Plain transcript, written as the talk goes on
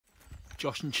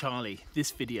Josh and Charlie,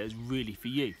 this video is really for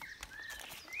you.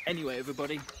 Anyway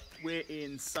everybody, we're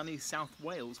in sunny South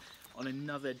Wales on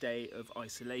another day of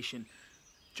isolation.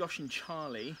 Josh and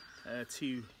Charlie,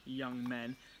 two young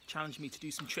men, challenged me to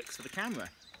do some tricks for the camera.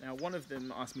 Now one of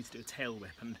them asked me to do a tail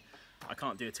whip, and I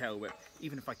can't do a tail whip.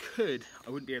 Even if I could,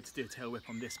 I wouldn't be able to do a tail whip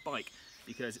on this bike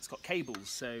because it's got cables,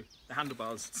 so the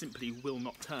handlebars simply will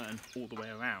not turn all the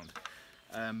way around.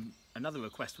 Another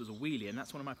request was a wheelie, and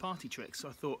that's one of my party tricks, so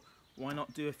I thought, why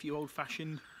not do a few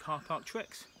old-fashioned car park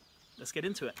tricks? Let's get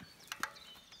into it.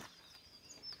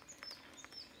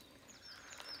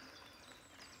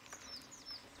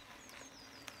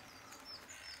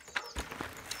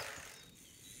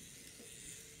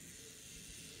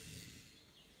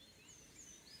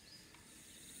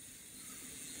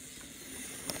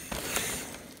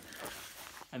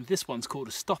 And this one's called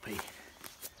a stoppie.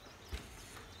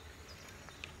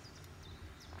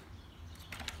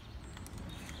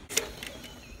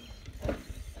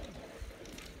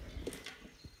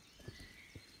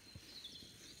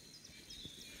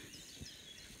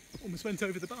 Almost went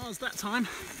over the bars that time.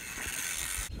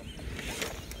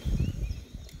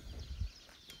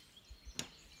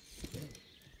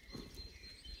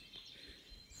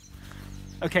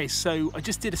 Okay, so I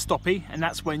just did a stoppie, and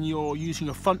that's when you're using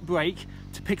your front brake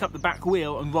to pick up the back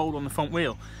wheel and roll on the front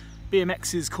wheel.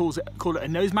 BMXers call it a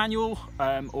nose manual,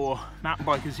 or mountain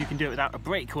bikers who can do it without a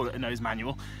brake call it a nose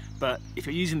manual. But if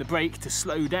you're using the brake to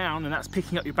slow down and that's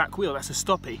picking up your back wheel, that's a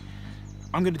stoppie.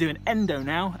 I'm going to do an endo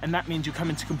now, and that means you come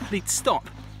into complete stop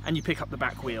and you pick up the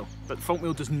back wheel, but the front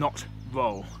wheel does not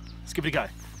roll. Let's give it a go.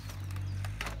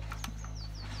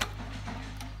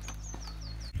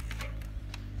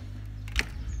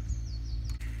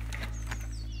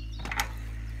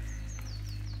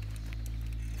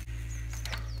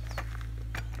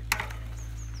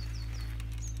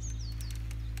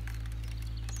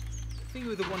 The thing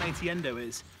with the 180 endo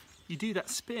is you do that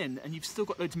spin and you've still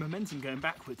got loads of momentum going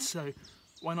backwards, so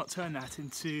why not turn that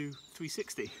into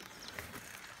 360?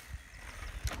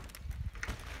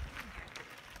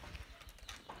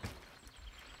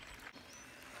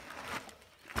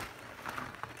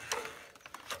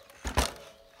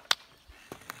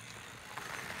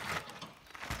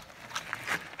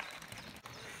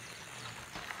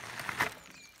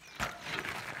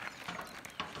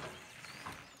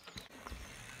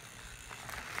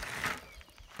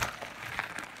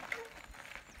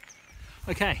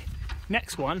 Okay,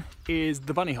 next one is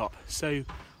the bunny hop. So I'm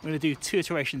going to do two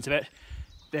iterations of it.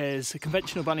 There's a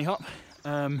conventional bunny hop,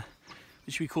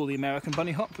 which we call the American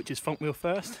bunny hop, which is front wheel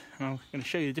first. And I'm going to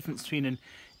show you the difference between an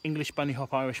English bunny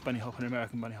hop, Irish bunny hop, and an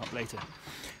American bunny hop later.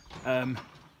 And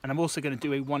I'm also going to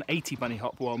do a 180 bunny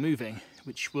hop while moving,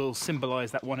 which will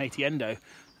symbolise that 180 endo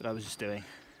that I was just doing.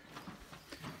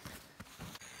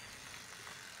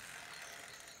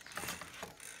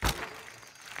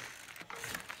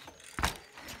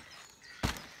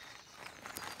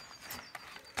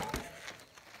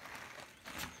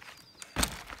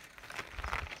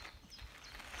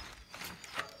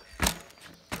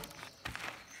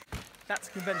 That's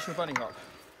a conventional bunny hop.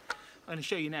 I'm going to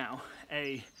show you now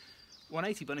a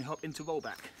 180 bunny hop into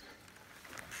rollback.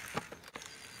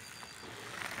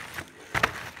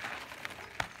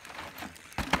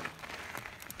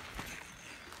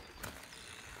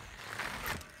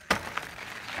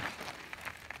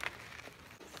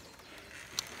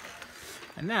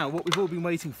 And now what we've all been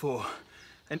waiting for,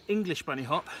 an English bunny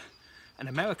hop, an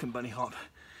American bunny hop,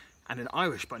 and an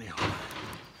Irish bunny hop.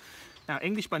 Now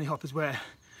English bunny hop is where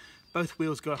both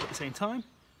wheels go up at the same time.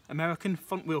 American,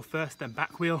 front wheel first, then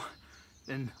back wheel.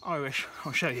 Then Irish,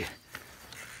 I'll show you.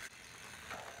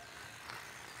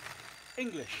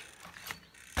 English.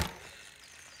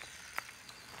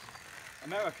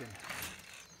 American.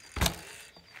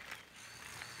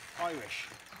 Irish.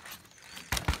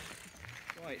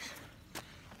 Right.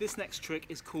 This next trick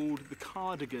is called the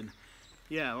cardigan.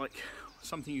 Yeah, like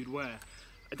something you'd wear.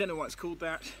 I don't know why it's called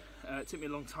that. It took me a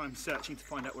long time searching to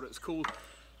find out what it was called,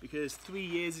 because 3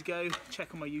 years ago,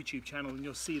 check on my YouTube channel and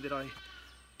you'll see that I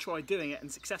tried doing it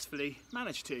and successfully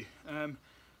managed to.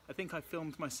 I think I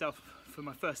filmed myself for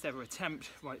my first ever attempt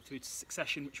right through to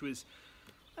succession, which was,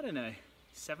 I don't know,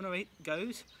 7 or 8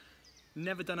 goes.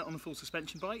 Never done it on a full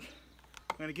suspension bike.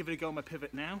 I'm going to give it a go on my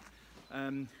pivot now.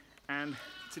 And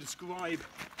to describe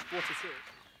what it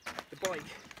is, the bike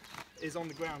is on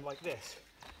the ground like this.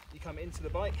 You come into the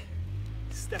bike,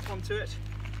 step onto it,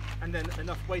 and then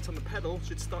enough weight on the pedal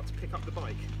should start to pick up the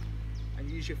bike. And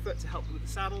you use your foot to help with the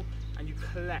saddle, and you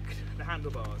collect the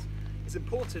handlebars. It's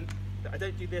important that I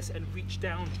don't do this and reach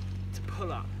down to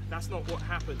pull up. That's not what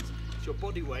happens. It's your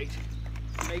body weight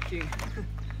making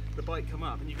the bike come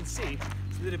up, and you can see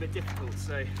it's a little bit difficult,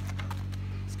 so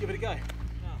let's give it a go.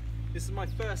 Now, this is my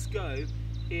first go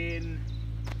in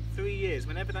 3 years.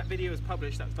 Whenever that video was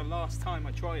published, that was the last time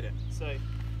I tried it. So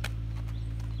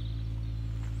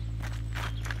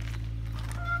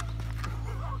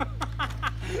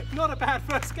not a bad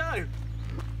first go.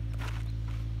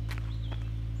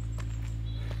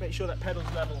 Make sure that pedal's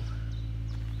level.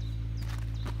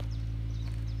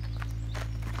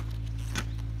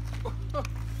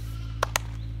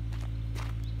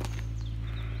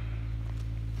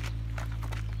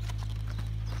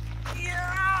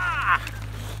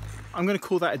 I'm going to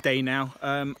call that a day now.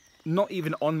 Not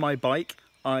even on my bike,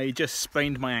 I just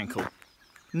sprained my ankle.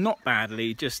 Not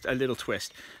badly, just a little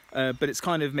twist. But it's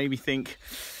kind of made me think,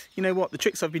 you know what, the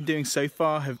tricks I've been doing so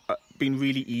far have been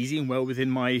really easy and well within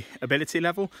my ability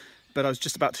level. But I was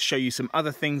just about to show you some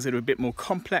other things that are a bit more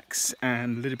complex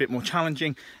and a little bit more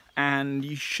challenging. And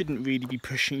you shouldn't really be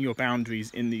pushing your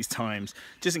boundaries in these times.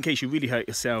 Just in case you really hurt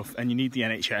yourself and you need the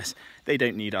NHS, they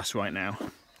don't need us right now.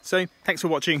 So, thanks for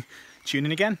watching. Tune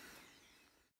in again.